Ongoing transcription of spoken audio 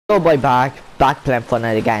Oh boy, back playing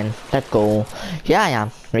Fortnite again. Let's go. Yeah, I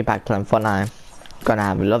am. We back playing Fortnite. Gonna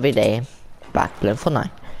have a lovely day. Back playing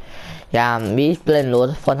Fortnite. Yeah, we playing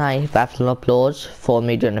loads of Fortnite. Battle uploads for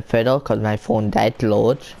me doing a fiddle because my phone died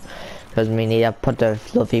loads. Because we need to put the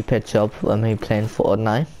fluffy picture up when we playing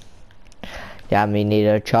Fortnite. Yeah, we need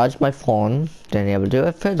to charge my phone. Then able to do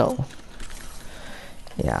a fiddle.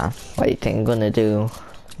 Yeah, what do you think I'm gonna do?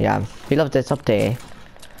 Yeah, we love this update.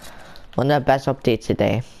 One of the best updates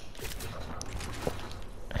today.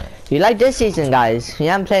 You like this season, guys?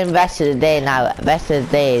 Yeah, I'm playing rest of the day now. Rest of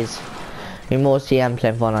the days. We mostly am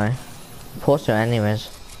playing Fortnite. Poster anyways.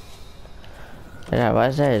 Yeah,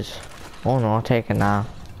 what is this? Oh no, I'll take it now.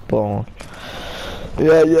 Born.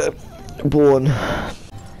 Yeah. Born.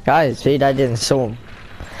 Guys, see that didn't so.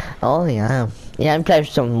 Oh yeah. Yeah, I'm playing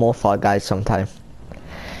some more Fall Guys sometime.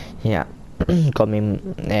 Yeah. Got me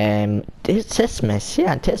Tismas.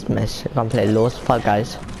 Yeah, Tismas. I'm gonna play loads of Fall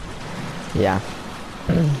Guys. Yeah.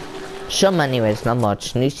 Some anyways, not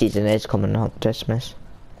much. New season is coming up, Christmas.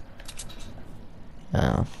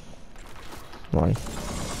 One.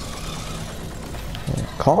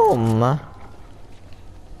 Come.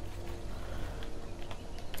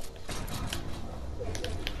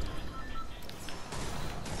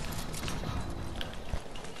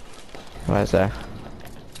 Where's that?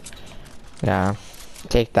 Yeah.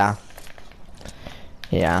 Take that.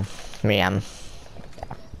 Yeah. And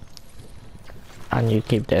you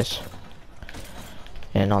keep this.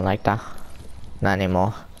 Yeah, not like that. Not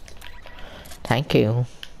anymore. Thank you.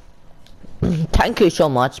 Thank you so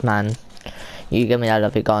much, man. You give me that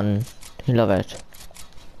lovely gun. You love it.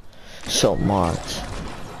 So much.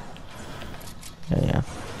 Yeah.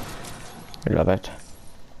 I love it.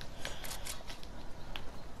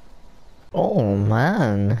 Oh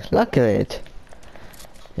man, look at it.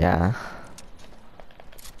 Yeah.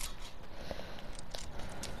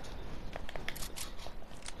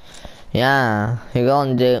 Yeah, you're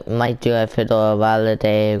gonna do, might do a fiddle while a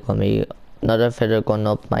day, gonna be another fiddle going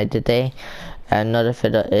up my today, another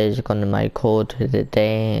fiddle is gonna my code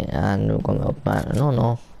today, and we're gonna up my,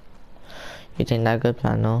 no, you think that good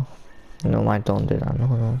plan, no, I don't do that,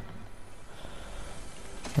 no,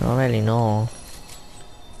 I don't really know.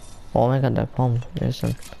 Oh my god, that pump,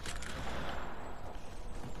 listen.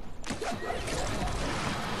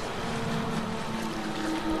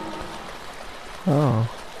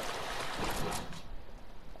 Oh.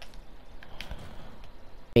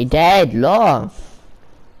 Me dead, look!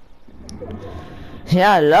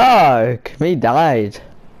 Yeah, look! Me died!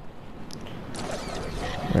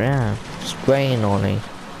 Yeah, spraying on it.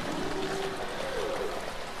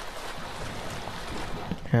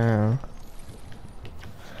 Yeah.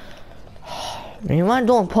 You might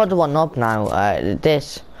don't put one up now,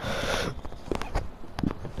 this.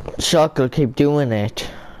 Chuck will keep doing it.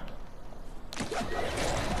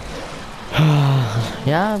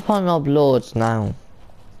 Yeah, I'm putting up loads now.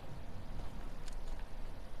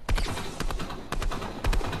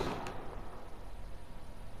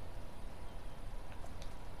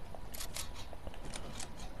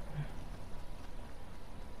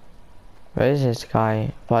 Where is this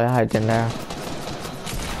guy? Why hiding there?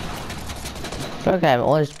 Look at him,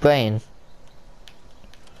 all his brain.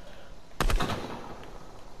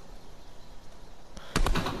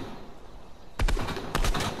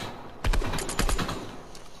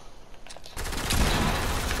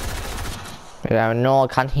 Yeah, no, I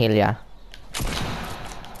can't heal ya.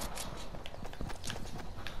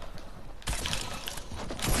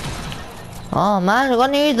 Oh man, we're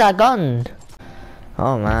gonna use that gun.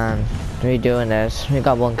 Oh man, we doing this. We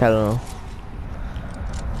got one kill.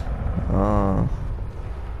 Oh.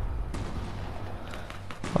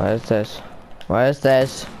 What is this? What is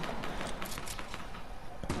this?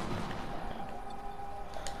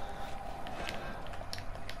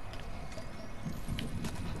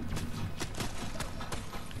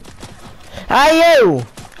 Hey you!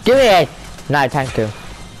 Give me it! No, thank you.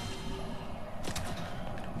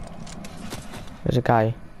 There's a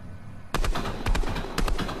guy.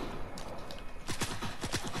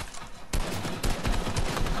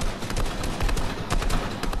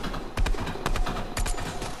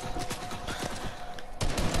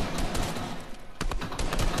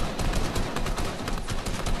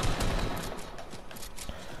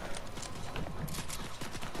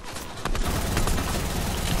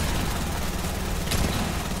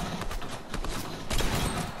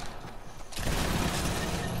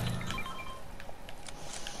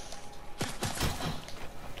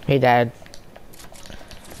 He died.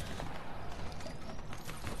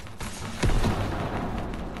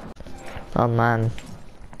 Oh man.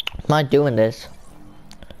 Am I doing this?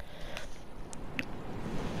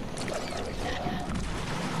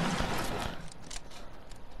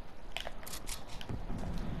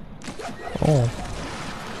 Oh.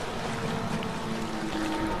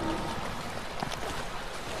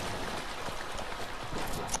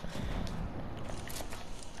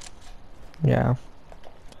 Yeah.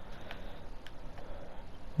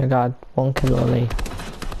 I got 1 kill only.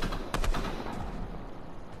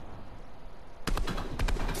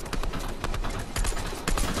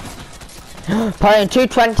 Playing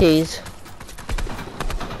 220s.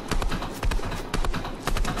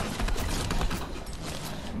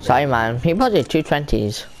 Sorry man, he played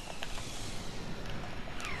 220s.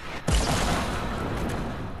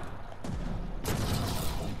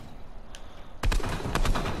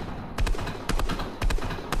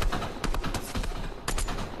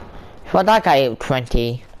 What that guy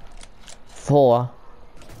 24.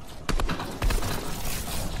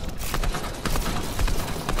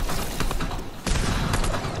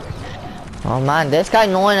 Oh man, this guy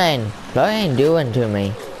 9. What ain't doing to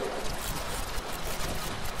me?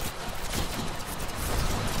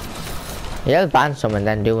 He'll ban someone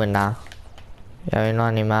then doing that. Yeah, we know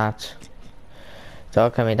any match. So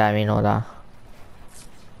can we die, we know that.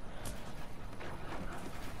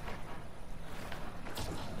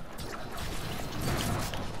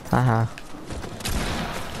 Haha.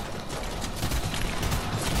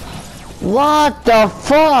 What the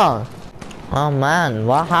fuck? Oh man,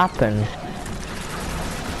 what happened?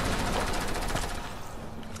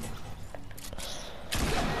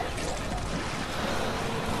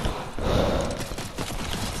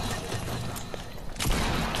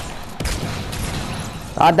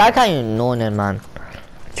 Oh, that guy you know it, man.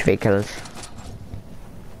 3 kills.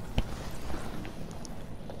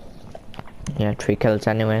 Yeah, 3 kills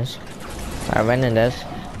anyways. We're winning this.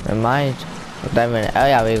 We might. Then win. Oh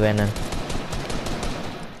yeah, we're winning.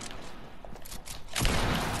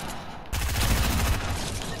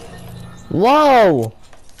 Whoa!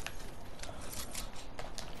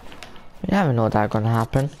 We never know that's gonna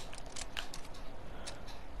happen.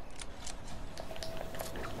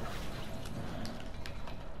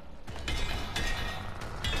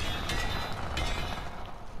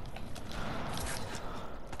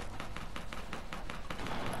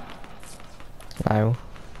 No.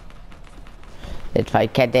 If I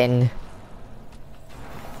get in.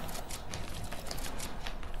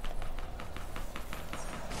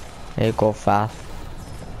 You go fast.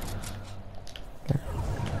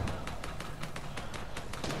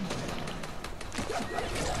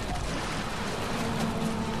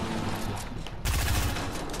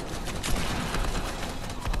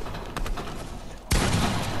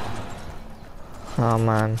 Oh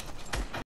man.